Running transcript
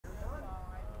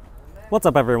What's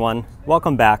up everyone?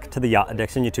 Welcome back to the Yacht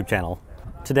Addiction YouTube channel.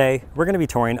 Today, we're going to be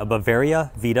touring a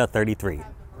Bavaria Vida 33.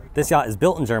 This yacht is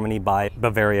built in Germany by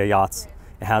Bavaria Yachts.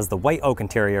 It has the white oak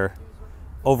interior.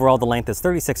 Overall, the length is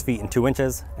 36 feet and 2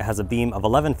 inches. It has a beam of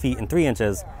 11 feet and 3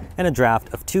 inches and a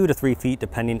draft of 2 to 3 feet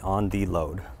depending on the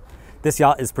load. This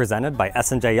yacht is presented by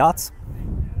S&J Yachts.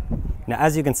 Now,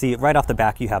 as you can see right off the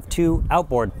back, you have two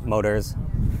outboard motors.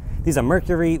 These are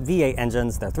Mercury V8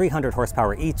 engines. They're 300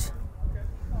 horsepower each.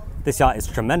 This yacht is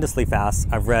tremendously fast.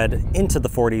 I've read into the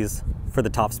 40s for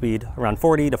the top speed, around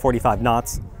 40 to 45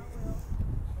 knots.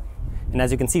 And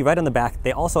as you can see right on the back,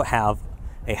 they also have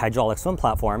a hydraulic swim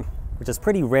platform, which is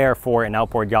pretty rare for an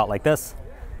outboard yacht like this.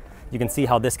 You can see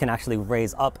how this can actually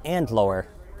raise up and lower.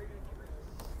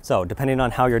 So depending on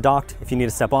how you're docked, if you need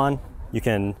to step on, you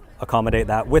can accommodate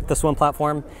that with the swim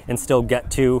platform and still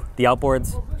get to the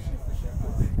outboards.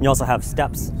 And you also have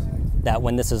steps that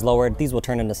when this is lowered, these will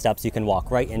turn into steps you can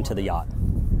walk right into the yacht.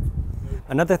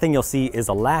 Another thing you'll see is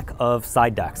a lack of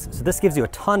side decks. So this gives you a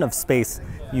ton of space.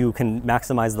 You can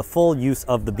maximize the full use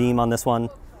of the beam on this one.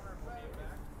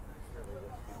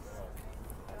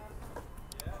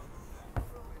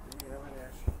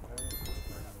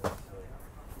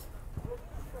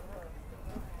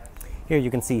 Here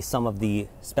you can see some of the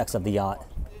specs of the yacht.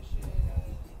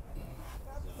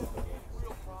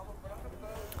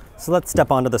 So let's step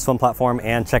onto the swim platform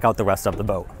and check out the rest of the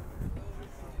boat.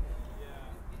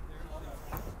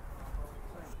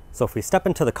 So if we step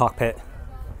into the cockpit,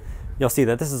 you'll see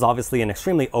that this is obviously an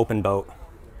extremely open boat.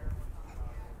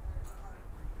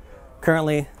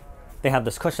 Currently, they have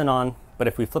this cushion on, but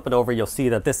if we flip it over, you'll see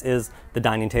that this is the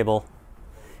dining table.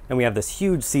 And we have this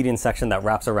huge seating section that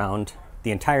wraps around the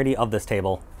entirety of this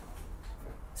table.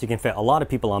 So you can fit a lot of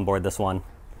people on board this one.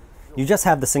 You just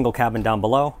have the single cabin down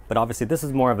below, but obviously this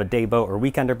is more of a day boat or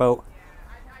weekender boat.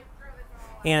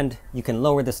 And you can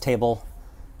lower this table,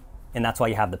 and that's why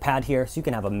you have the pad here, so you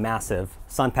can have a massive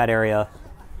sun pad area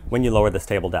when you lower this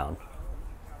table down.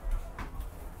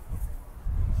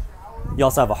 You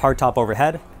also have a hardtop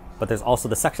overhead, but there's also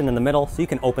the section in the middle, so you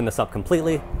can open this up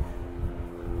completely.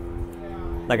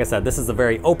 Like I said, this is a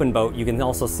very open boat. You can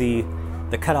also see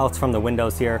the cutouts from the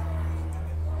windows here.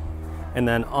 And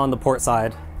then on the port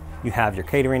side, you have your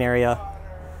catering area.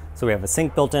 So we have a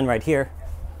sink built in right here.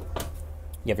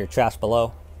 You have your trash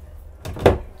below.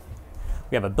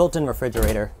 We have a built-in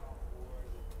refrigerator.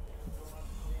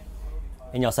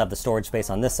 And you also have the storage space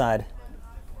on this side.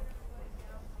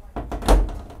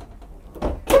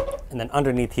 And then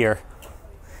underneath here,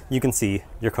 you can see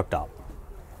your cooktop.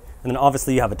 And then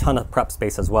obviously you have a ton of prep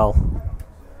space as well.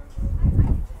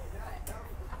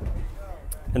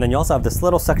 And then you also have this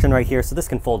little section right here, so this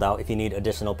can fold out if you need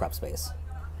additional prep space.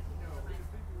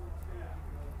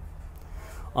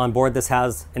 On board, this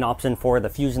has an option for the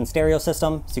Fusion stereo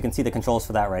system, so you can see the controls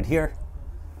for that right here.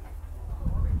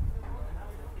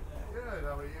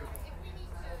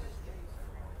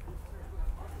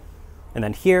 And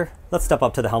then here, let's step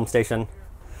up to the helm station.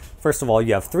 First of all,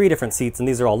 you have 3 different seats, and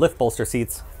these are all lift bolster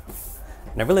seats.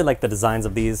 And I really like the designs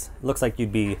of these. It looks like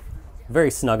you'd be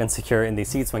very snug and secure in these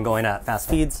seats when going at fast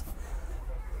speeds.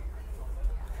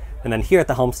 And then here at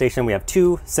the helm station, we have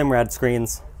 2 Simrad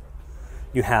screens.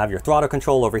 You have your throttle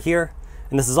control over here,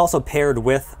 and this is also paired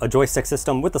with a joystick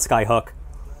system with the skyhook.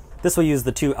 This will use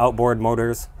the 2 outboard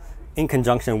motors in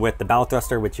conjunction with the bow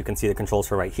thruster, which you can see the controls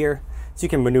for right here. So you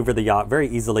can maneuver the yacht very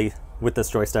easily with this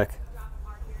joystick.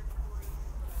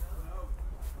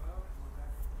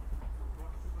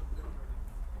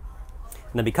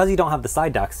 And then because you don't have the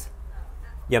side decks,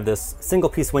 you have this single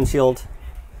piece windshield,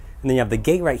 and then you have the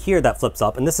gate right here that flips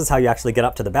up, and this is how you actually get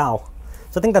up to the bow.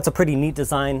 So I think that's a pretty neat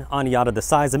design on a yacht of this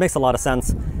size. It makes a lot of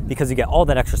sense because you get all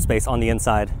that extra space on the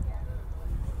inside.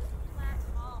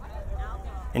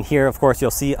 And here, of course,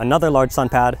 you'll see another large sun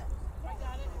pad.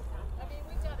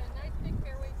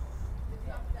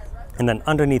 And then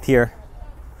underneath here,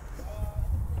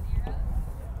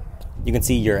 you can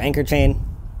see your anchor chain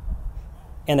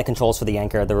and the controls for the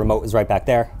anchor. The remote is right back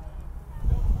there.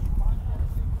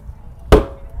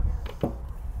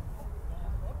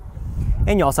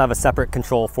 And you also have a separate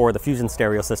control for the Fusion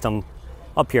stereo system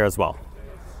up here as well.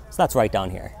 So that's right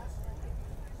down here.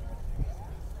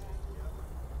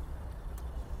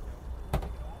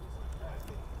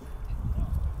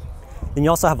 Then you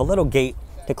also have a little gate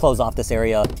to close off this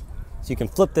area. So you can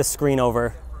flip this screen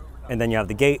over, and then you have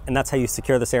the gate, and that's how you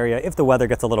secure this area if the weather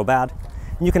gets a little bad.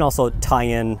 And you can also tie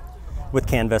in with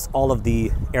canvas all of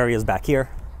the areas back here.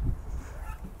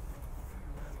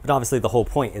 But obviously the whole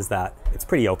point is that it's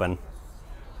pretty open.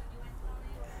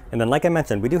 And then like I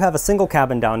mentioned, we do have a single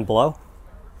cabin down below.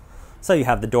 So you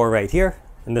have the door right here,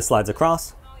 and this slides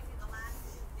across.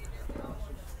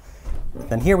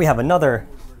 Then here we have another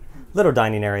little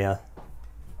dining area.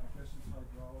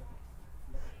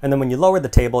 And then when you lower the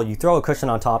table, you throw a cushion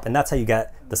on top, and that's how you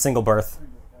get the single berth.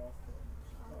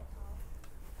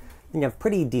 And you have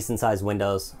pretty decent sized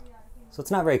windows, so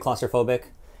it's not very claustrophobic.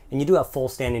 And you do have full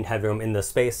standing headroom in this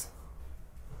space.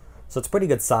 So it's pretty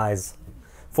good size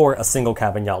for a single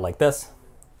cabin yacht like this.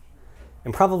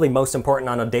 And probably most important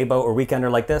on a day boat or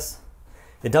weekender like this,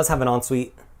 it does have an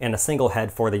ensuite and a single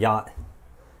head for the yacht.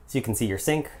 So you can see your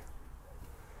sink.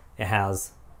 It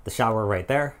has the shower right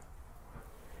there.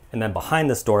 And then behind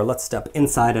this door, let's step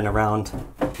inside and around,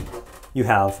 you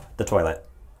have the toilet.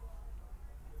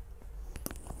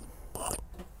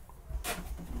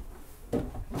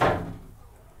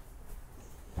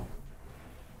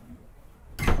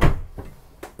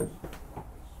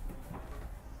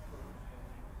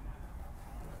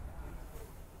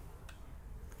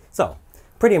 So,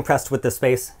 pretty impressed with this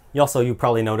space. You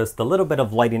probably noticed the little bit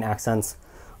of lighting accents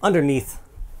underneath.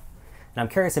 And I'm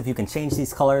curious if you can change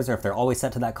these colors or if they're always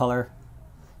set to that color.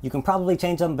 You can probably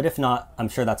change them, but if not, I'm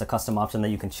sure that's a custom option that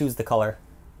you can choose the color.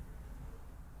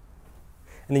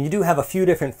 And then you do have a few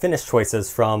different finish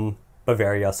choices from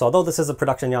Bavaria. So although this is a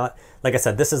production yacht, like I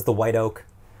said, this is the white oak,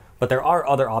 but there are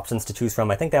other options to choose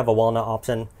from. I think they have a walnut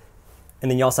option.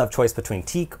 And then you also have choice between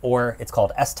teak, or it's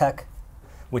called S-Tech,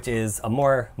 which is a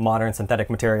more modern synthetic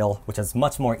material, which is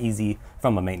much more easy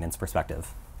from a maintenance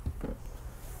perspective.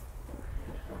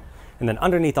 And then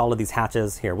underneath all of these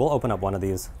hatches, here, we'll open up one of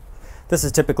these. This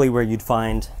is typically where you'd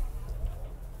find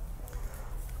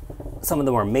some of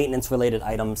the more maintenance related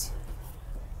items.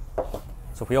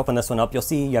 So if we open this one up, you'll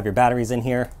see you have your batteries in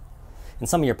here and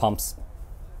some of your pumps.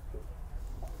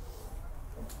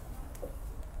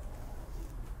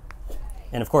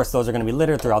 And of course, those are going to be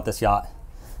littered throughout this yacht.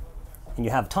 And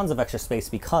you have tons of extra space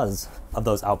because of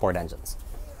those outboard engines.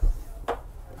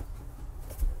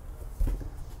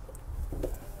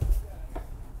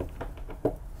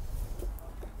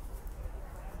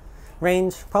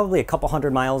 Range, probably a couple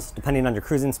hundred miles, depending on your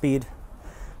cruising speed.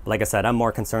 But like I said, I'm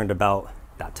more concerned about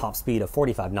that top speed of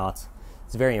 45 knots.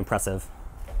 It's very impressive.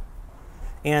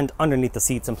 And underneath the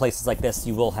seats in places like this,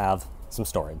 you will have some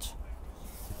storage.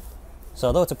 So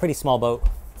although it's a pretty small boat,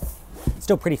 it's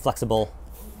still pretty flexible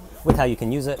with how you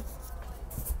can use it.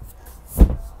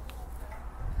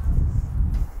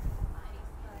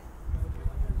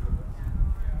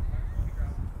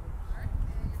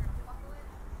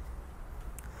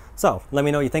 So let me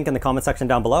know what you think in the comment section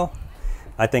down below.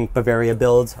 I think Bavaria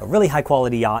builds a really high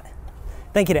quality yacht.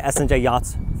 Thank you to S&J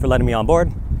Yachts for letting me on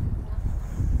board.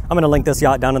 I'm going to link this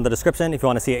yacht down in the description if you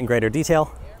want to see it in greater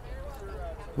detail.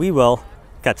 We will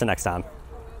catch you next time.